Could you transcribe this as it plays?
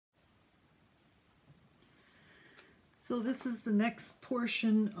So this is the next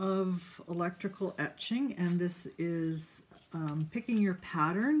portion of electrical etching, and this is picking your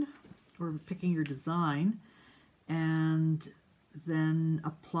pattern or picking your design and then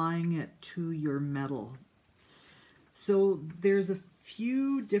applying it to your metal. So there's a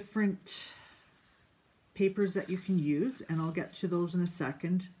few different papers that you can use, and I'll get to those in a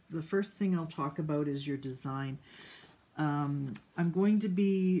second. The first thing I'll talk about is your design. I'm going to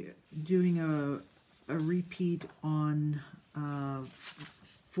be doing a repeat on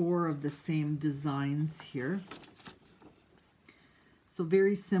 4 of the same designs here. So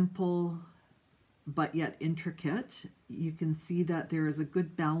very simple but yet intricate. You can see that there is a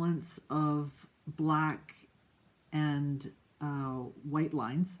good balance of black and white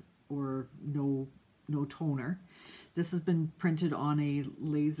lines, or no toner. This has been printed on a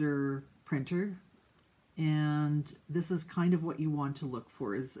laser printer, and this is kind of what you want to look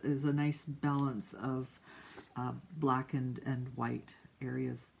for, is a nice balance of black and white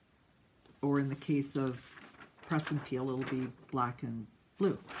areas. Or in the case of press and peel, it'll be black and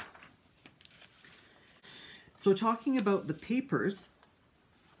blue. So talking about the papers,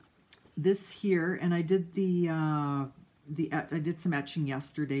 this here, and I did I did some etching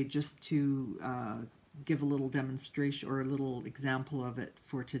yesterday just to give a little demonstration or a little example of it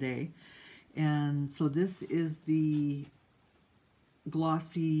for today. And so this is the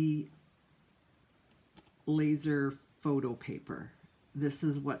Glossy laser photo paper. This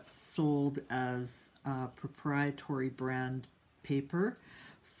is what's sold as a proprietary brand paper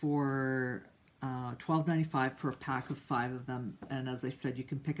for $12.95 for a pack of 5 of them. And as I said, you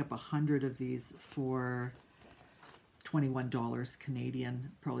can pick up 100 of these for $21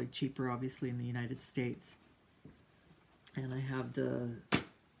 Canadian, probably cheaper obviously in the United States. And I have the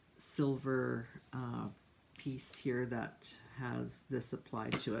silver piece here that has this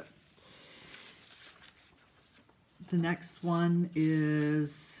applied to it. The next one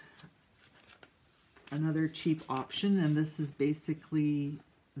is another cheap option, and this is basically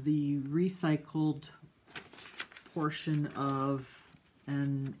the recycled portion of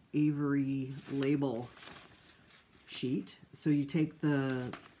an Avery label sheet. So you take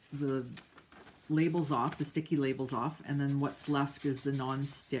the labels off, the sticky labels off, and then what's left is the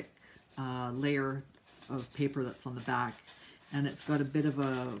non-stick layer of paper that's on the back. And it's got a bit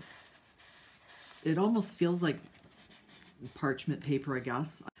of it almost feels like parchment paper, I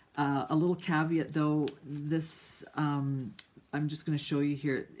guess. A little caveat though, this, I'm just going to show you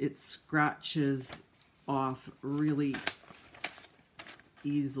here, it scratches off really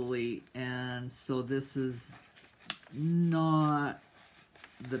easily, and so this is not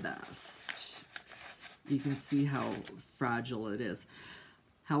the best. You can see how fragile it is.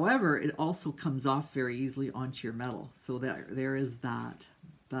 However, it also comes off very easily onto your metal, so there is that.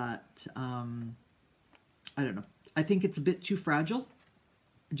 But I don't know. I think it's a bit too fragile,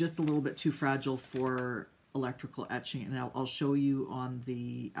 just a little bit too fragile for electrical etching, and I'll show you on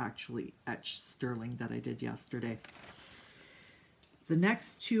the actually etched sterling that I did yesterday. The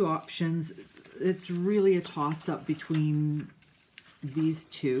next 2 options, it's really a toss-up between these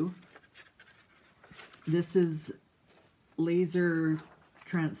 2. This is laser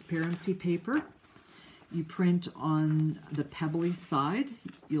transparency paper. You print on the pebbly side.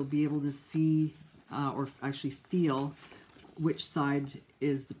 You'll be able to see or actually feel which side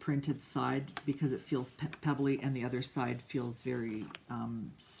is the printed side, because it feels pebbly and the other side feels very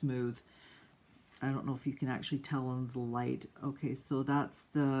smooth. I don't know if you can actually tell in the light. Okay, so that's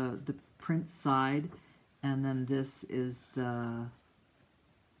the print side, and then this is the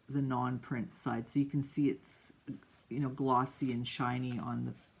non-print side. So you can see it's, you know, glossy and shiny on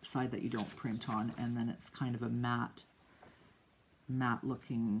the side that you don't print on, and then it's kind of a matte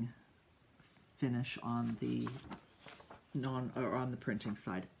looking finish on the on the printing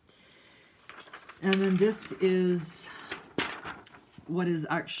side. And then this is what is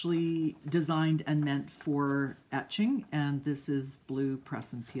actually designed and meant for etching, and this is blue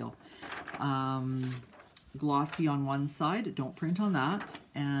press and peel. Glossy on one side, don't print on that,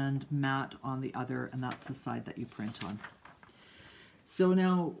 and matte on the other, and that's the side that you print on. So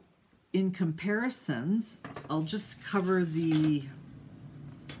now, in comparisons, I'll just cover the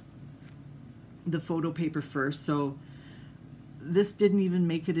photo paper first. So this didn't even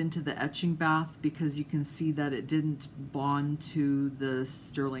make it into the etching bath because you can see that it didn't bond to the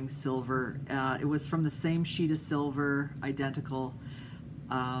sterling silver. It was from the same sheet of silver, identical.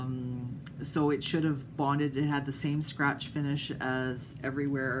 So it should have bonded. It had the same scratch finish as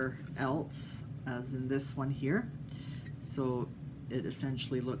everywhere else, as in this one here. So it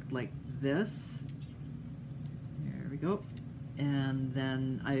essentially looked like this. There we go. And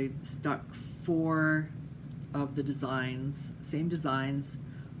then I stuck 4 of the designs, same designs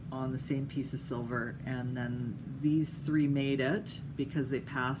on the same piece of silver, and then these three made it because they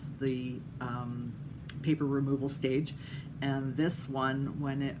passed the paper removal stage. And this one,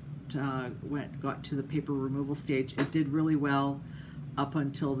 when it got to the paper removal stage, it did really well up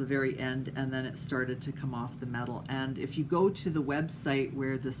until the very end, and then it started to come off the metal. And if you go to the website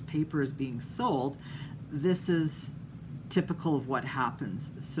where this paper is being sold, this is typical of what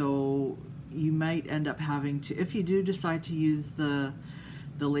happens. So you might end up having to, if you do decide to use the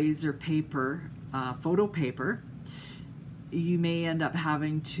laser paper, photo paper, you may end up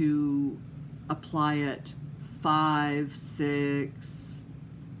having to apply it 5, 6,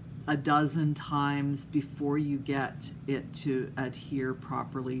 a dozen times before you get it to adhere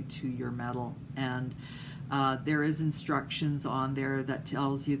properly to your metal. And there is instructions on there that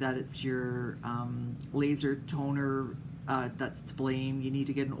tells you that it's your laser toner that's to blame. You need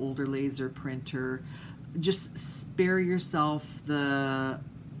to get an older laser printer. Just spare yourself the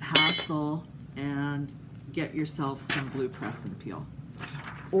hassle and get yourself some blue press and peel.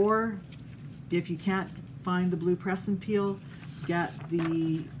 Or if you can't find the blue press and peel, get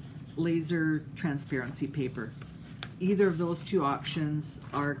the laser transparency paper. Either of those two options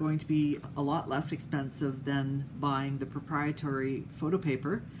are going to be a lot less expensive than buying the proprietary photo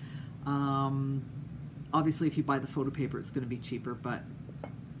paper. Obviously, if you buy the photo paper, it's going to be cheaper, but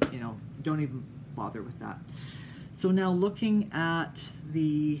you know, don't even bother with that. So now looking at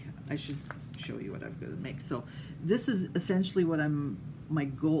I should show you what I'm going to make. So this is essentially what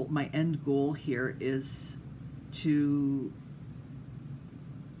my end goal here is to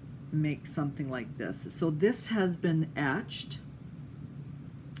make something like this. So this has been etched,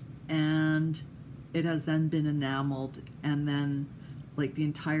 and it has then been enameled, and then like the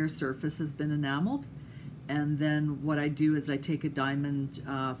entire surface has been enameled. And then what I do is I take a diamond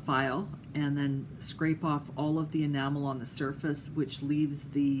file and then scrape off all of the enamel on the surface, which leaves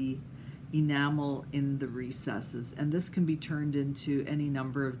the enamel in the recesses. And this can be turned into any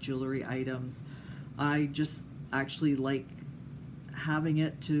number of jewelry items. I just actually like having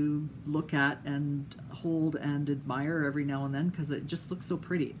it to look at and hold and admire every now and then because it just looks so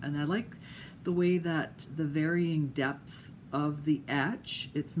pretty. And I like the way that the varying depth of the etch,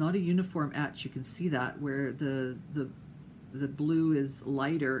 it's not a uniform etch, you can see that, where the blue is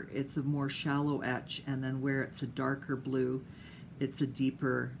lighter, it's a more shallow etch, and then where it's a darker blue, it's a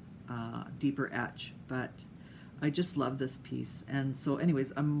deeper etch. But I just love this piece. And so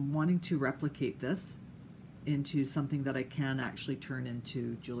anyways, I'm wanting to replicate this into something that I can actually turn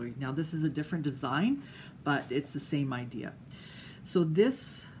into jewelry. Now this is a different design, but it's the same idea. So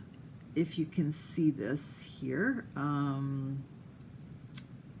this, if you can see this here, well,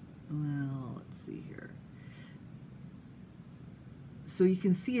 let's see here. So you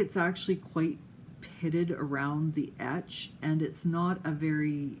can see it's actually quite pitted around the etch, and it's not a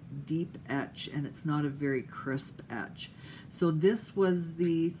very deep etch, and it's not a very crisp etch. So this was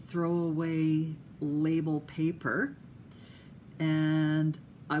the throwaway label paper, and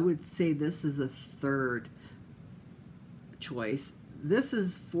I would say this is a third choice. This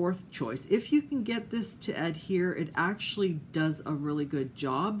is fourth choice. If you can get this to adhere, it actually does a really good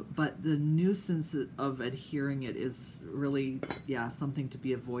job, but the nuisance of adhering it is really, yeah, something to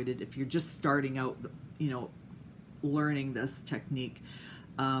be avoided if you're just starting out, you know, learning this technique.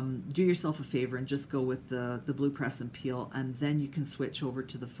 Do yourself a favor and just go with the blue press and peel, and then you can switch over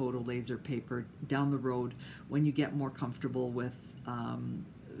to the photo laser paper down the road when you get more comfortable with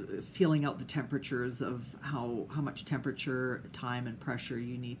feeling out the temperatures of how much temperature, time, and pressure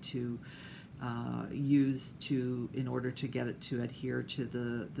you need to use in order to get it to adhere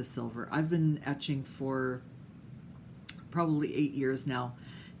to the silver. I've been etching for probably 8 years now,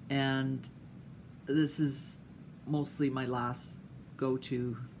 and this is mostly my last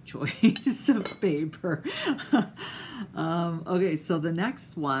go-to choice of paper. Okay, so the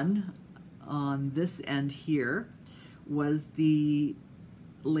next one on this end here was the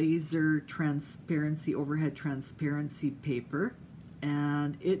laser transparency, overhead transparency paper,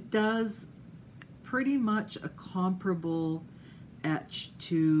 and it does pretty much a comparable etch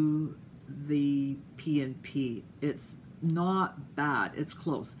to the P&P. It's not bad, it's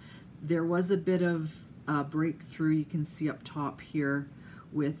close. There was a bit of breakthrough, you can see up top here,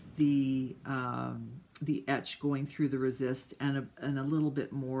 with the etch going through the resist, and a little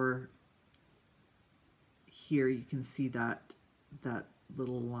bit more here. You can see that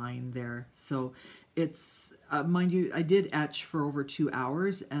little line there. So it's mind you, I did etch for over 2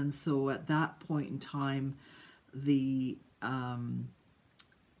 hours, and so at that point in time the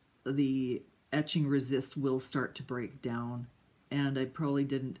etching resist will start to break down, and I probably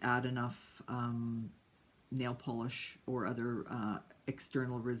didn't add enough nail polish or other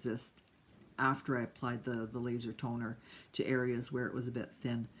external resist after I applied the laser toner to areas where it was a bit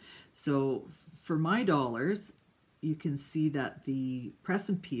thin. So for my dollars, you can see that the press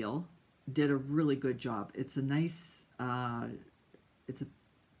and peel did a really good job. It's a nice, it's a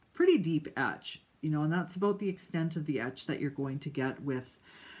pretty deep etch, you know, and that's about the extent of the etch that you're going to get with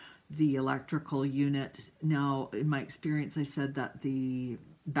the electrical unit. Now, in my experience, I said that the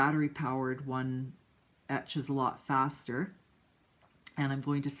battery-powered one etches a lot faster, and I'm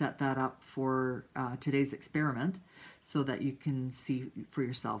going to set that up for today's experiment so that you can see for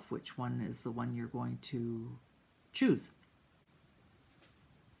yourself which one is the one you're going to choose.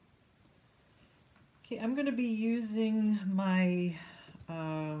 Okay, I'm going to be using my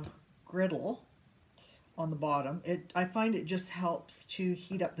griddle on the bottom. I find it just helps to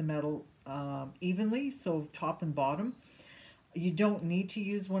heat up the metal evenly, so top and bottom. You don't need to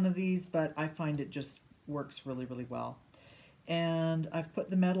use one of these, but I find it just works really, really well. And I've put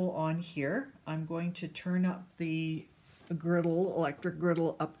the metal on here. I'm going to turn up the griddle, electric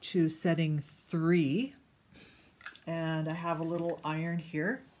griddle, up to setting 3. And I have a little iron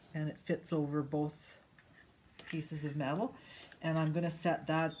here, and it fits over both pieces of metal. And I'm going to set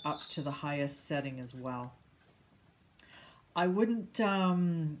that up to the highest setting as well. I wouldn't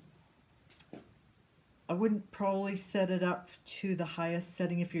probably set it up to the highest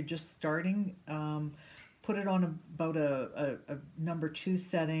setting if you're just starting. Put it on about a number 2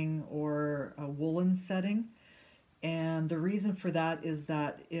 setting or a woolen setting. And the reason for that is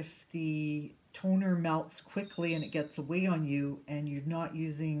that if the toner melts quickly and it gets away on you and you're not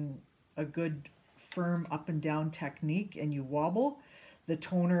using a good firm up and down technique and you wobble, the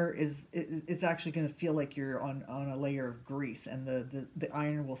toner is actually going to feel like you're on a layer of grease, and the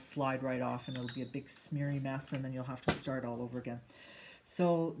iron will slide right off and it'll be a big smeary mess, and then you'll have to start all over again.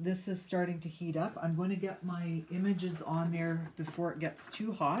 So this is starting to heat up. I'm going to get my images on there before it gets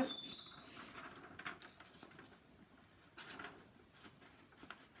too hot.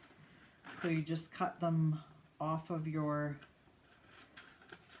 So you just cut them off of your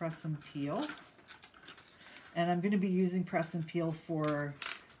press and peel. And I'm going to be using press and peel for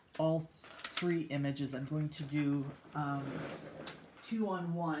all 3 images. I'm going to do 2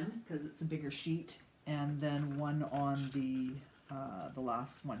 on 1 because it's a bigger sheet, and then 1 on the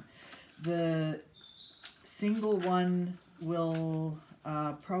last one. The single one will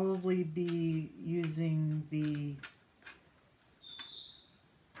probably be using the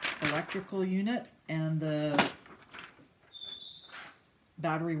electrical unit, and the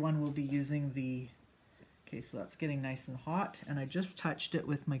battery one will be using the... Okay, so that's getting nice and hot, and I just touched it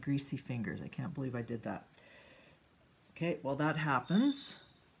with my greasy fingers. I can't believe I did that. Okay, well that happens.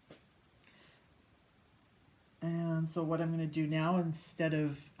 And so what I'm going to do now, instead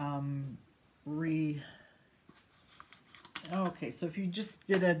of Okay, so if you just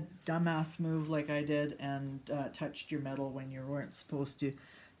did a dumbass move like I did and touched your metal when you weren't supposed to,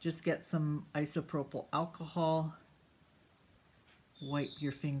 just get some isopropyl alcohol, wipe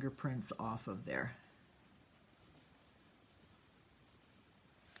your fingerprints off of there.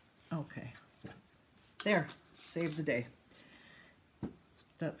 Okay, there, save the day.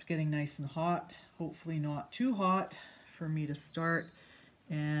 That's getting nice and hot, hopefully not too hot for me to start.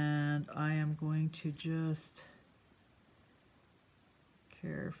 And I am going to just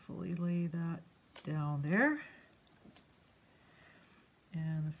carefully lay that down there.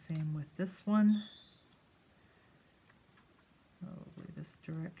 And the same with this one. Probably this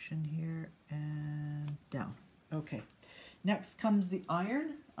direction here and down. Okay, next comes the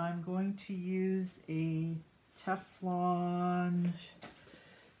iron. I'm going to use a Teflon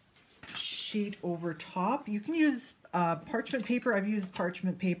sheet over top. You can use parchment paper. I've used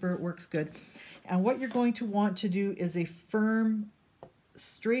parchment paper, it works good. And what you're going to want to do is a firm,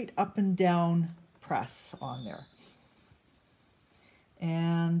 straight up and down press on there.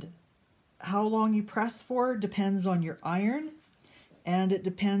 And how long you press for depends on your iron, and it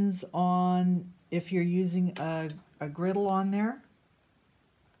depends on if you're using a griddle on there.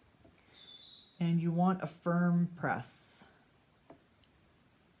 And you want a firm press.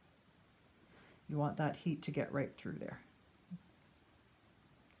 You want that heat to get right through there.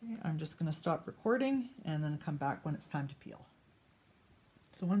 Okay, I'm just going to stop recording and then come back when it's time to peel.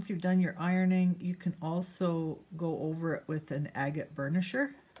 So once you've done your ironing, you can also go over it with an agate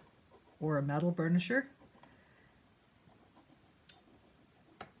burnisher or a metal burnisher.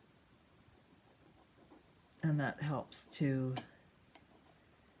 And that helps to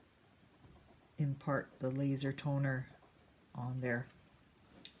impart the laser toner on there.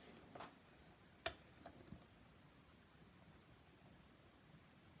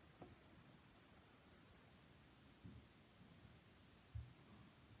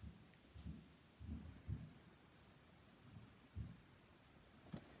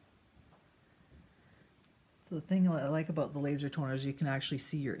 So the thing I like about the laser toner is you can actually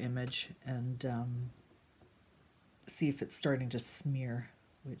see your image and see if it's starting to smear,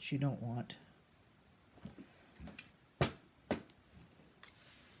 which you don't want. Because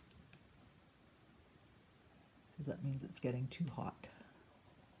that means it's getting too hot.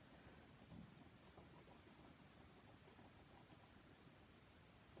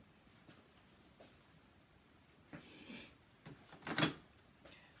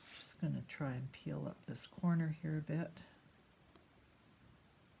 Going to try and peel up this corner here a bit,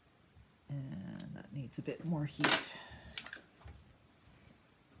 and that needs a bit more heat.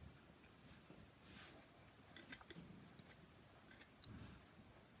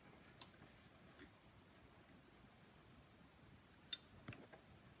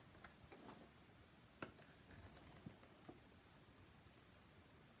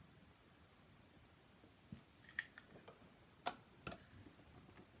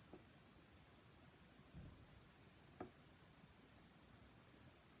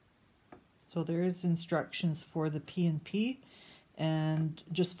 So there is instructions for the P&P, and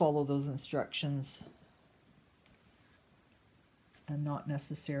just follow those instructions and not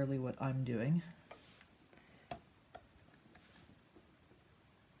necessarily what I'm doing.